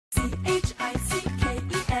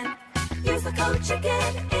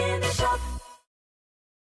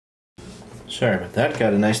Sorry about that.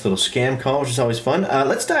 Got a nice little scam call, which is always fun.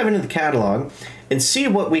 Let's dive into the catalog and see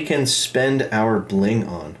what we can spend our bling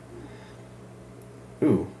on.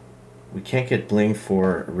 Ooh, we can't get bling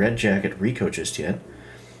for Red Jacket Rico just yet.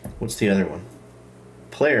 What's the other one?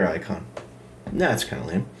 Player icon. Nah, that's kind of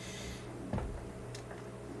lame.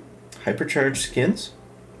 Hypercharged skins.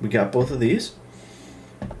 We got both of these.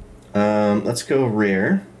 Let's go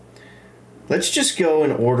rare. Let's just go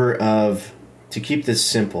in order of, to keep this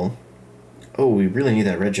simple. Oh, we really need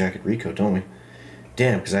that Red Jacket Rico, don't we?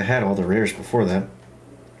 Damn, because I had all the rares before that.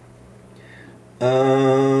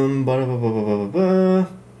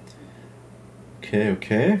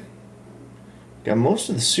 Okay. Got most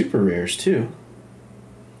of the super rares, too.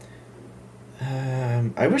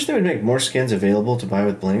 I wish they would make more skins available to buy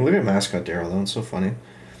with bling. Look at Mascot Daryl, though. It's so funny.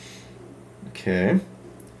 Okay.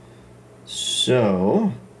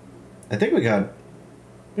 So, I think we got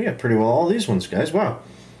pretty well all these ones, guys. Wow.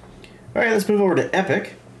 Alright, let's move over to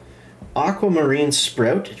Epic. Aquamarine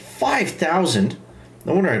Sprout, 5,000.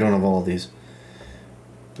 No wonder I don't have all of these.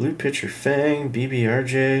 Blue Pitcher Fang,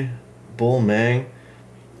 BBRJ, Bull Mang.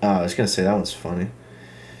 I was going to say that one's funny.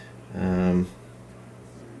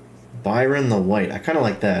 Byron the White. I kind of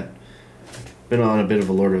like that. Been on a bit of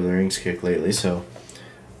a Lord of the Rings kick lately, so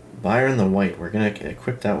Byron the White. We're going to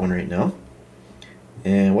equip that one right now.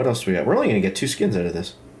 And what else do we got? We're only going to get 2 skins out of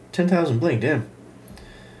this. 10,000 bling, damn.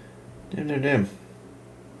 Damn.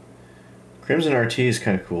 Crimson RT is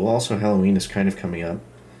kind of cool. Also, Halloween is kind of coming up.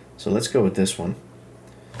 So let's go with this one.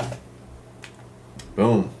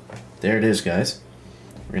 Boom. There it is, guys.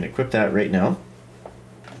 We're going to equip that right now.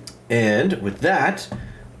 And with that,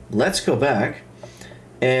 let's go back.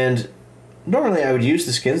 And normally I would use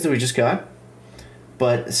the skins that we just got.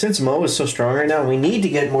 But since Mo is so strong right now, we need to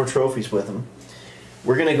get more trophies with him.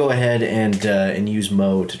 We're going to go ahead and use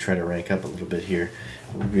Mo to try to rank up a little bit here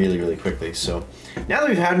really quickly. So now that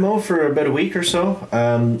we've had Mo for about a week or so,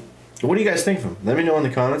 what do you guys think of him? Let me know in the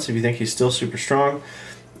comments if you think he's still super strong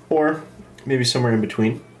or maybe somewhere in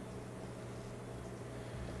between.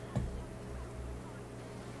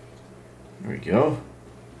 There we go.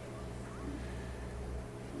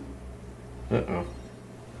 Uh-oh.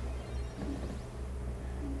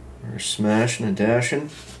 We're smashing and dashing.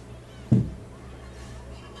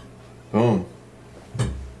 Boom.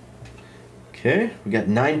 Okay, we got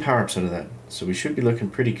 9 power-ups out of that, so we should be looking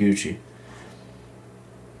pretty Gucci.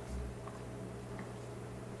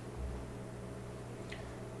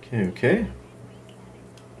 Okay.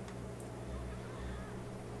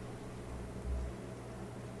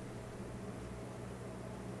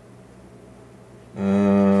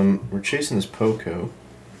 We're chasing this Poco.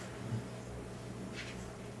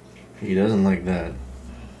 He doesn't like that.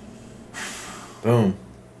 Boom.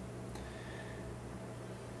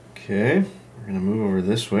 Okay. We're going to move over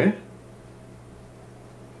this way.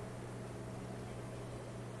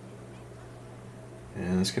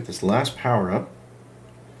 And let's get this last power up.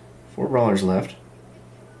 4 brawlers left.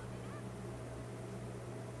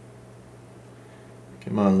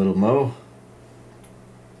 Come on, little Mo.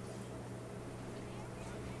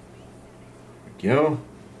 There we go.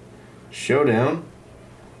 Showdown.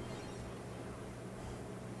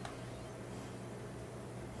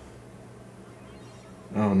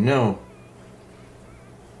 Oh no.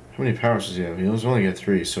 How many powers does he have? He only got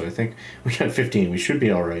 3, so I think we got 15. We should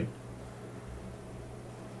be alright.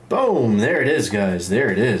 Boom! There it is, guys.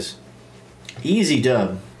 There it is. Easy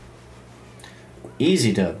dub.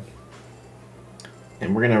 Easy dub.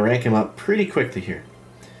 And we're going to rank him up pretty quickly here.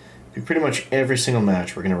 Pretty much every single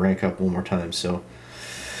match we're going to rank up one more time. So,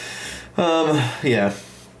 yeah.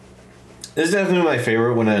 This is definitely my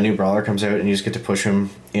favorite when a new brawler comes out and you just get to push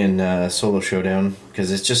him in solo showdown because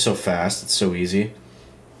it's just so fast. It's so easy.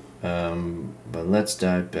 But let's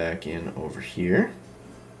dive back in over here.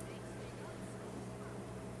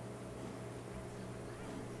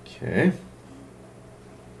 Okay.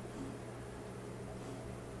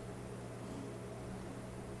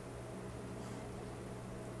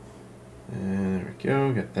 And there we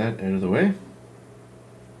go. Got that out of the way.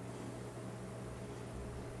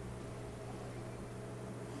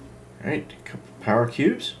 Alright, a couple power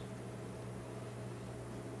cubes.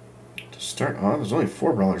 To start off, there's only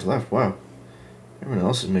 4 brawlers left. Wow. Everyone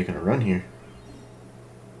else is making a run here.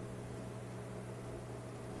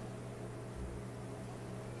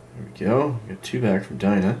 There we go. Got 2 back from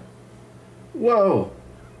Dinah. Whoa!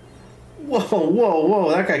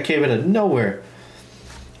 Whoa! That guy came out of nowhere.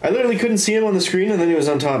 I literally couldn't see him on the screen and then he was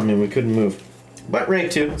on top of me and we couldn't move. But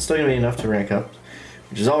rank 2, it's still going to be enough to rank up,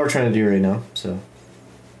 which is all we're trying to do right now, so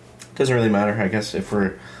it doesn't really matter, I guess, if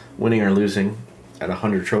we're winning or losing at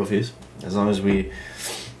 100 trophies. As long as we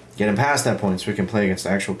get him past that point so we can play against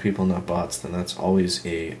actual people, not bots, then that's always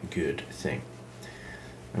a good thing.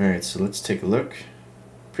 Alright, so let's take a look.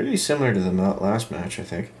 Pretty similar to the last match, I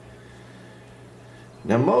think.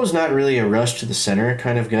 Now, Mo's not really a rush to the center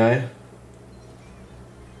kind of guy.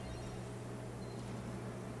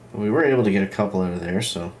 But we were able to get a couple out of there,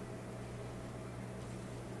 so...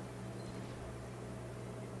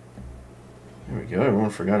 There we go, everyone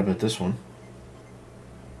forgot about this one.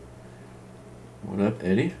 What up,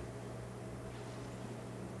 Eddie?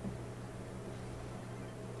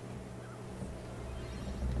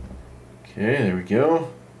 Okay, there we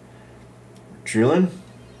go. Drilling.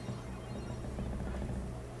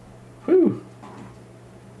 Whew.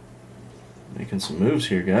 Making some moves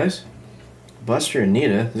here, guys. Buster and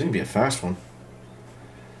Nita. This is going to be a fast one.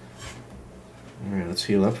 Alright, let's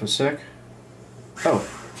heal up for a sec. Oh,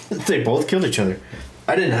 they both killed each other.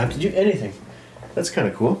 I didn't have to do anything. That's kind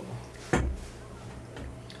of cool.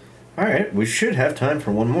 Alright, we should have time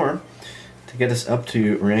for one more to get us up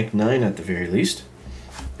to rank 9 at the very least.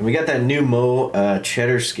 And we got that new Mo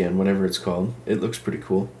cheddar skin, whatever it's called. It looks pretty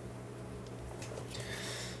cool.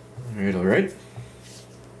 Alright, alright.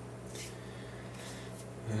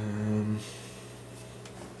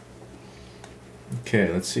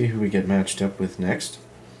 Okay, let's see who we get matched up with next.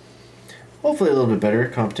 Hopefully a little bit better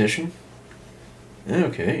competition.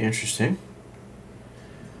 Okay, interesting.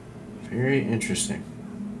 Very interesting.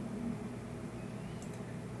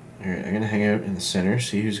 Alright, I'm going to hang out in the center,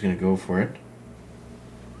 see who's going to go for it.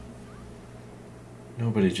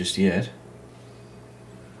 Nobody just yet.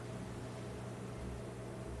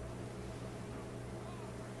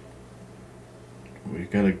 We've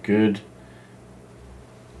got a good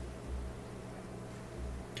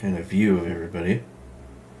kind of view of everybody.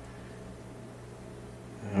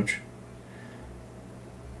 Ouch.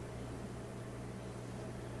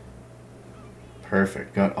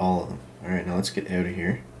 Perfect, got all of them. Alright, now let's get out of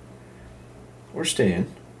here. Or stay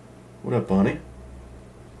in. What up, Bonnie?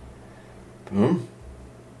 Boom.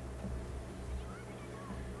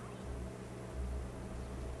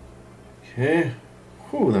 Okay.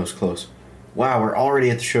 Whew, that was close. Wow, we're already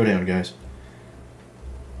at the showdown, guys.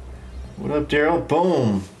 What up, Daryl?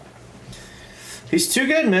 Boom. He's too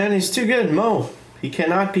good, man. He's too good. Mo. He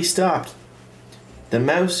cannot be stopped. The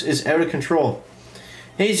mouse is out of control.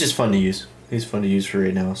 He's just fun to use. He's fun to use for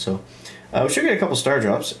right now, so... we should get a couple star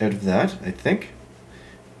drops out of that, I think.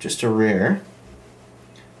 Just a rare.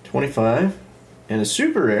 25. And a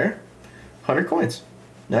super rare. 100 coins.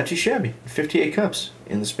 Not too shabby. 58 cups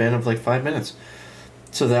in the span of like 5 minutes.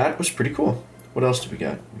 So that was pretty cool. What else do we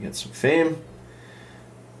got? We got some fame.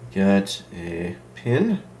 We got a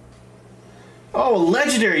pin. Oh, a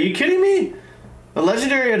legendary. Are you kidding me? A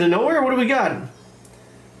legendary out of nowhere? What do we got?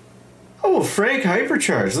 Oh, Frank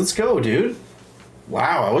Hypercharge. Let's go, dude.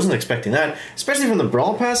 Wow, I wasn't expecting that. Especially from the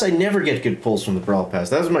Brawl Pass. I never get good pulls from the Brawl Pass.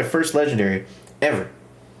 That was my first legendary ever.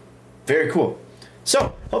 Very cool.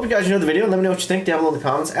 So, hope you guys enjoyed the video. Let me know what you think down below in the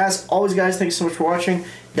comments. As always, guys, thank you so much for watching.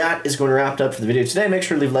 That is going to wrap it up for the video today. Make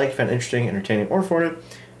sure to leave a like if you found it interesting, entertaining, or informative.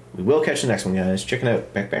 We will catch you next one, guys. Check it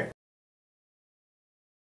out. Back.